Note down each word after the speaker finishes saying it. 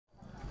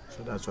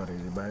So that's what it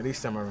is. But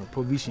this time around,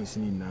 provisions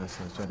in us,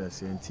 that's what I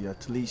say.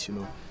 At least, you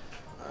know,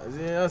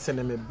 I send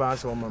them a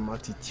bus or my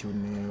attitude.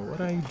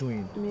 What are you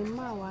doing?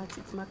 My what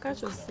it my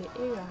catch was the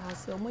area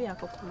has a more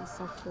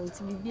phone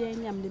to be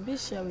any the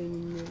best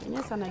sharing.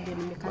 Yes, and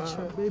again, the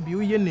catcher. Baby,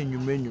 you ain't you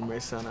menu, my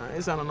son.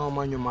 It's an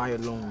normal you my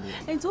alone.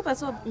 And two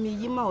person me,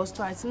 you was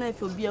twice, and if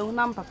you be a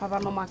number, papa,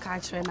 no my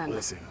catcher. And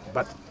listen,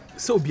 but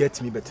so be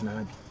at me better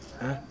than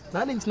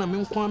I didn't know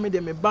me kwame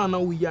de me ba na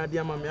wo ya de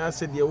ama me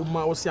ase de wo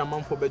ma wo se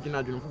amam for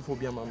bedwina adwene fofo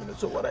bi ama me.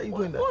 So what are you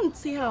doing there? Won't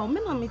see how me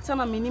na me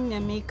tana me nim na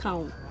me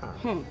count.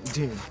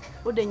 Jane.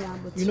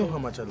 You know how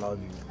much I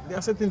love you. There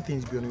are certain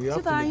things beyond you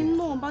have to. I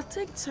know, but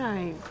take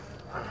time.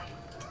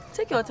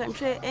 Take your time.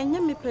 Share enya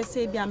me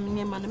pese bi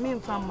amene ma na me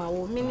mfa ma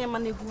wo. Me ne ma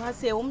na gu ha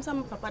se wo msa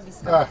me papa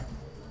dis.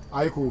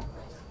 Aiko.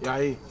 Ya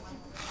eh.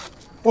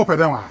 Ope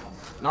dem wa.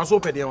 Na so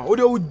ope dem wa. O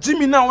de o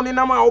Jimmy na o ne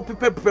na ma o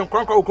pepe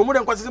nkwankwa o komo de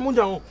nkwase se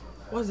munja ho.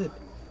 What's it?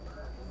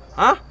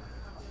 Huh?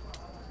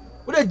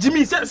 What is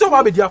Jimmy? So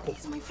what be diako?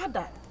 It's my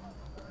father.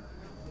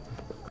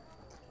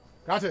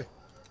 Kate.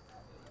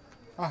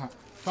 Aha.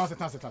 Transe.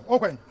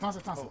 Okay, transe.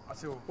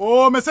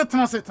 Oh, me say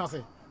transe.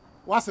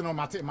 What's no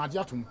mate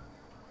magiatum.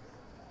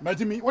 Me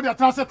Jimmy, what you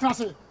transe.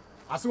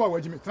 Ase wa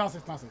Jimmy, transe.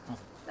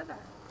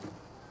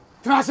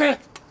 Transe.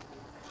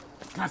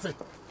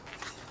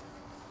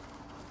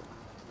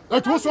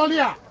 Et wo so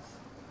lia.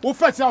 Wo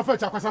fetch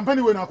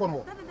akwasampani we na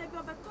akono.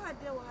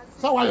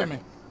 So why me?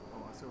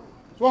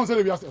 So on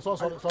say so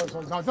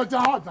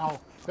now.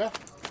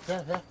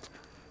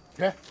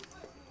 Yeah.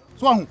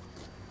 So on.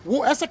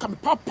 Wo ese kam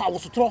papa wo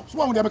sotro.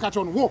 So on dey make catch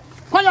on wo.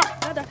 Kwanya.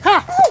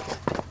 Ha.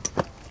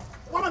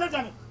 Wo ma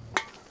jani.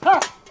 Ha.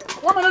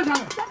 Wo ma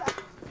jani.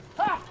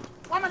 Ha.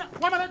 Wo ma.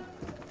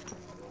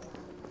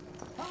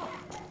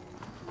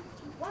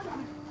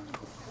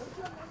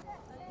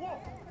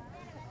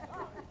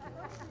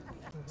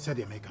 Said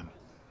the American.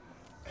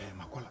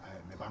 Makola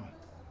me bang.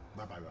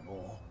 Baba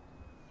no.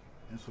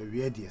 And so we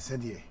had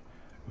said ye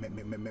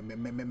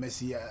me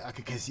see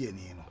akekesi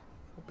ani no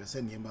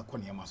person ye ma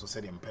konia ma so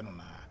said em peno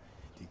na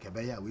ti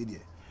kebeya we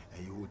de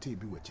e hotel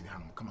bi wachiri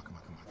han kama kan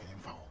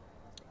fa ho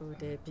o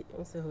de bi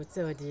so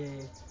hotel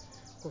de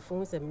ko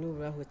fon se me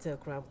no hotel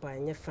krampa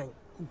anya fan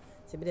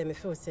se bi de me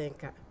feel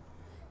senka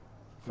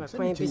fa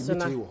kwan bi so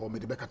na ho me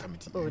de bekata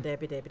meti o de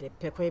bi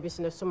pe kwan bi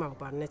so na so ma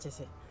ba na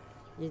chese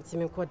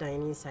yentimi ko dan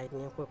inside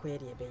ne ko ye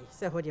de be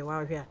se ho de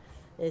wa hwe a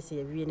ese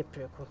ye wie ne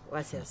preko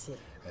wase ase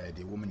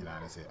the woman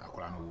nyina say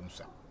akora no wo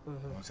nsa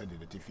won say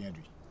the tifia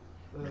dui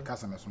me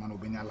kasa me soma no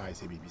obenya lai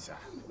say bibisa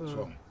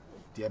so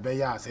the be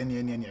ya say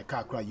ne ka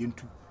akora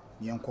yentu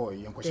ne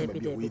yenko she ba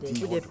bi wo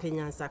yiti wo de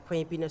penyansa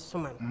kwan bi ne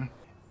soma no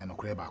eno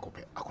kora ba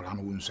akopɛ akora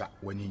no wo nsa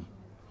wani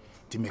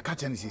ti me ka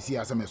kyene sisi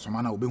asa me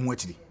soma na obehu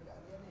akiri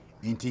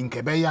nti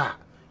nkebe ya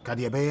ka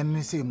de be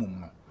ne say mum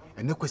no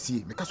ene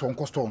kwasi me kasa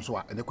won store nso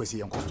a ene kwasi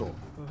yen store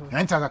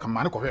na nta ka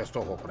ma ne kɔhwɛ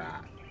store hɔ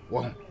kora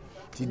wo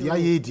ti dia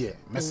ye die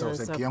mesel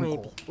se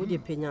kienko wo de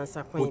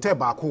penyansa kwan hotel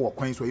ba ko wo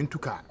kwan so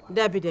entuka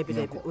dabi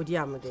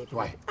Odiamono dabi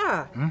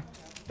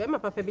be ma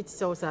papa bi ti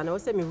se Osaa na wo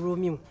se me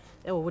romium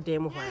e wo de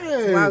mo hwa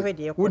wa hwe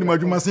de wo ni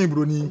madwuma sen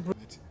broni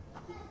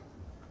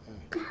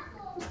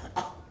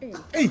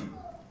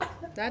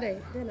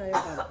dade de na yo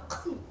ba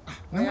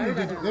na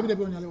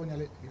dabi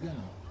onyale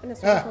bibiana ene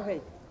so ko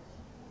hwe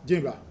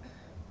jimba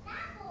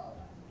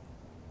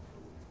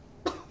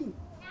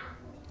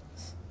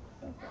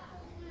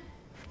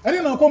Ani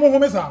na ko mo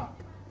mesa.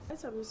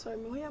 Esa mi so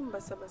mi hoya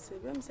mbasa be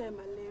am say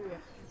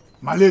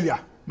malaria.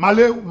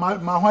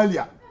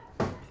 Malaria.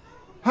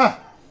 Ha.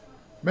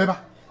 Beba.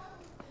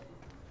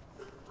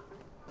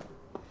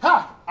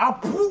 Ha,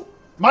 apu.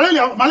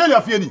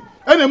 Malaria fieni.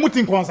 Ene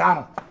mutin konsa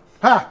no.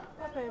 Ha.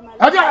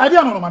 Adi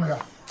no ma me.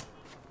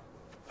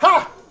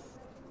 Ha.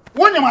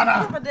 Wonya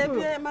mana. Papa de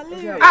bi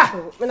malaria. Ah,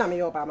 me na me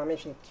yo ba ma me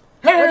hwe.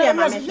 Hey,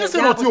 yes,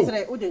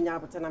 wo de nya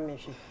abotena me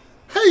hwe.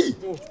 Hey.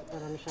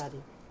 Ana me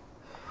shade.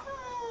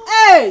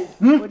 Hey!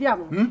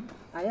 Odiamono.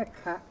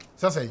 Ayeka.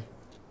 Sasai.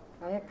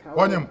 Ayeka.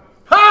 Wonyam.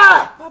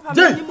 Ha! Papa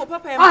me mo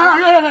papa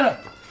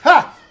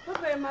Ha!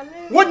 Papa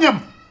malaria. Wonyam.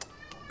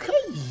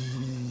 Kai.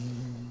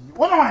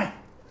 Wonai.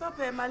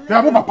 Papa malaria.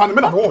 Ya bo papa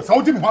me na wo, sa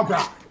odi me ho agura.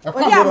 E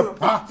kwa bo.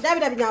 Ha.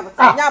 Dabi nyabo.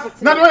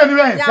 Na no ni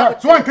we.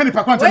 So an kani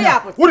pa kwanta.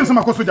 Wo ni so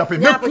makoso jape.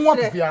 Me ku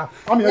apia.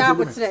 Am ya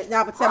do.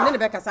 Nyabo tre. Me ne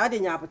be kasa ade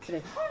nyabo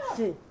tre.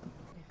 Ji.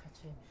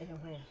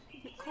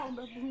 Come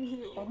back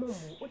me. Omo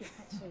wo de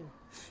ka tre.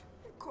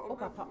 Oh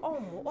papa,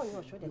 omo, oh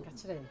yo show de ka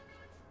kire.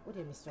 Wo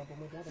de Mr.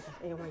 Obomo de ka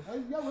e wan.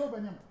 Ya wo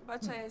banyam.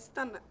 Bacha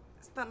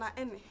stana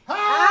ene.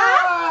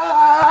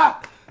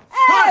 Ha!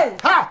 Hey!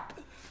 Ha!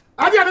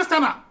 Adi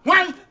understand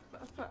wan?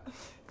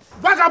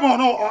 Vagabond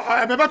no,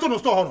 e be beto no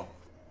store no.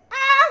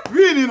 Ah!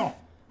 Really no.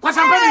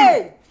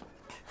 Kwasampani.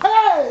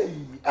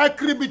 Hey!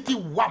 Akribiti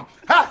wam.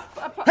 Ha!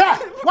 Ha!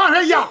 Wan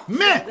he ya.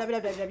 Me.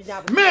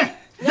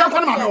 Ya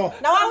kwa ma no.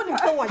 Na wa wo ni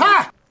so wan.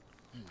 Ha!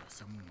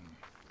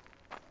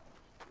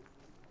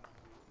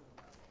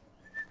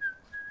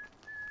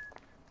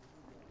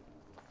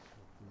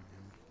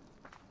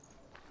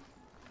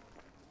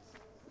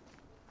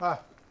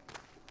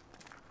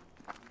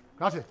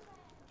 Kase.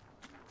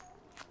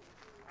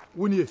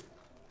 Woni.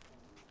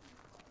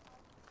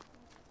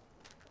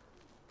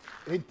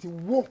 Enti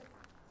wo.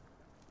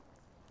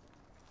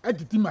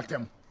 Editi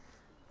matem.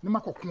 Ne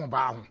makokon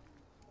ba ho.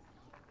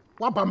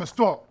 Wa ba me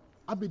store,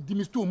 abedi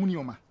me store mu ni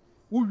oma.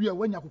 Wo wi a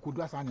wanya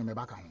kokodu asa anya me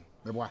baka ho.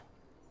 Me boa.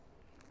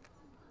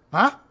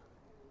 Ha?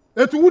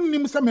 Etu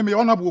wunnim se me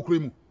ona bo okura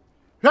mu.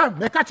 Hwe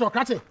me ka che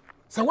okate.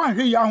 Se wan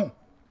hwe ya ho.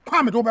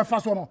 Kwa me do be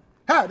fa so no.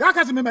 He, da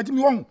ka se me magi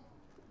mi wo ho.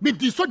 Be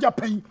di soja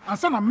pen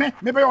ansa na me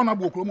be ona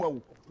bo okura mu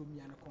awo.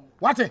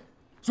 Wate?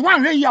 So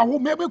wan hwe ya wo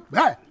me be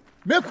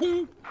me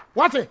kun.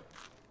 Wate?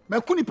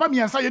 Me kun ni pa mi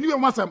ansa ye ni we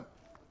masam.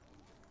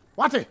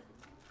 Wate?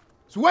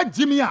 So what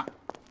Jimmy a?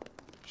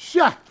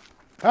 Sha.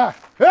 Ha.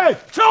 Hey!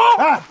 Cho!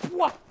 Ha.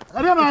 What?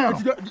 I don't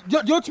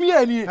know. You to me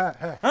any? Huh?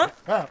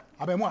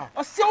 Abemwa.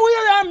 I saw we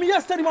am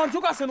yesterday man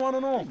took us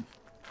no.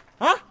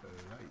 Huh?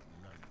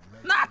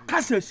 Na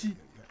kasa si.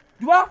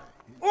 You are?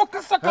 O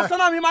kasa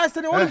na me my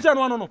yesterday one je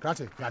no.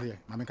 Kate, yade,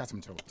 na me kasa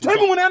mchero. Tell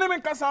me when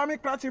me kasa me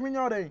crash me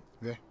nyore.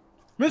 Yeah.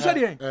 Me say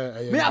dey.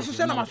 Me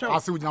asose na ma show.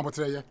 Ase wugina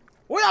botre ye.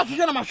 O ya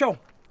asose na ma show.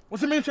 O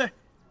se me hwe.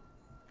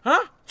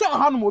 Huh? So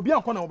how no obi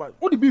anko na oba.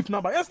 O the beef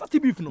na ba. Yes, start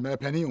beef no. Me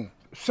penny o.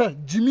 Sir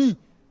Jimmy.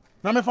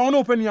 Na me fa no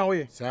open ya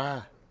we.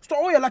 Sir. So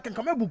o ya like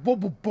nka me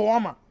bobo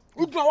ama.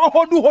 O dra wa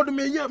hodu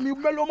me ye me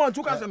melo man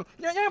tuka se no.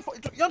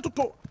 Yan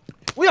toto.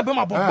 O ya be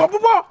ma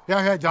bobo.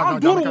 Yeah,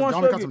 John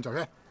kasa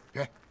mchero.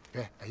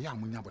 Yeah, eya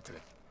amunya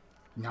botre.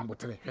 Nya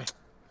botre.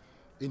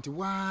 Enti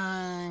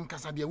wan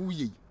kasa de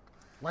wuye.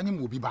 Wani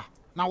mo bi ba.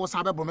 Na wo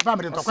san be bro me ba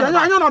me de ntokwa na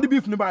ba. Anya na the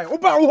beef ni ba. O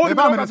ba o hodu. Me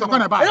ba me de ntokwa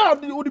na ba.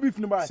 Yeah, o the beef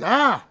ni ba.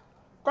 Sir.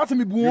 Kwase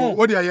me buon.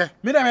 O de ye.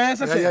 Me dem e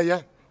sese.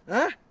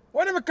 Yeah.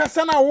 Woni me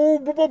kasa na wo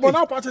bobo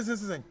na pa sese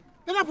sese.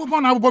 Na popo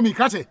na bobo mi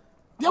krache.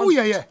 De wo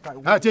ye.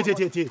 Ah tie.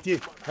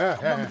 Tie.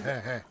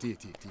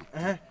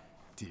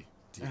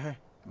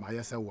 Ma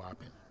yesa wo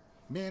happen.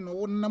 Me no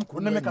wonnam ko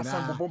na me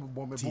kasa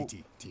bobo me bo.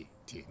 Tie.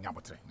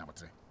 Nyabotre.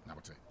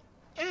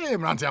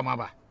 Mrante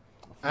amaba.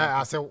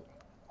 Asew.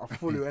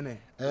 Afolo ene.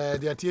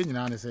 De tie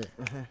nyina ne se.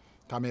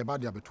 Ta me ba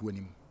de abetu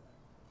anim.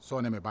 So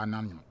na me ba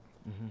nan nyino.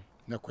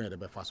 Na ko ye de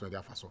be fa so de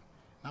afa so.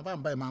 Na ba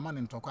mba mama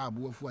ne ntokwa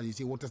abo afu a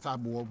yesi wote sa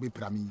abo be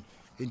prami.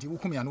 Enti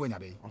wukum ya no nya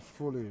de.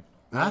 Afolo.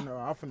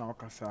 Na afa na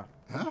okasa.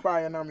 Pa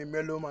ya na me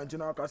melo man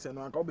jina okasa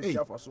no aka obi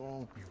afa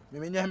so. Me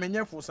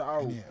menye fo sa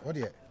o. O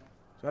de.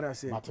 So that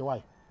say. Mate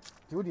why?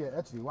 Ti o de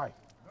actually why?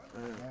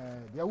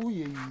 Dia wo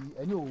ye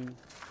enye o.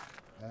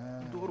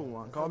 Doro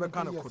wan ka obe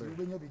kan kure.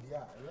 Benya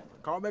bidia.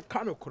 Ka obe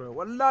kan kure.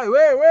 Wallahi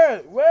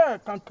we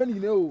kan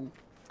ne o.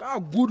 Ka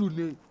gudu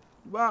ne.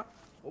 Ba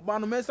oba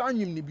no me sa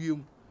anyim ne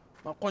biom.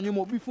 Ma konye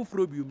mo bi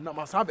fufuro biom na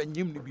ma sa ba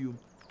nyim ne biom.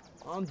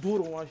 An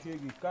doro wan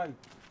shege kai.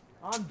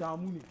 An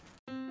damu ne.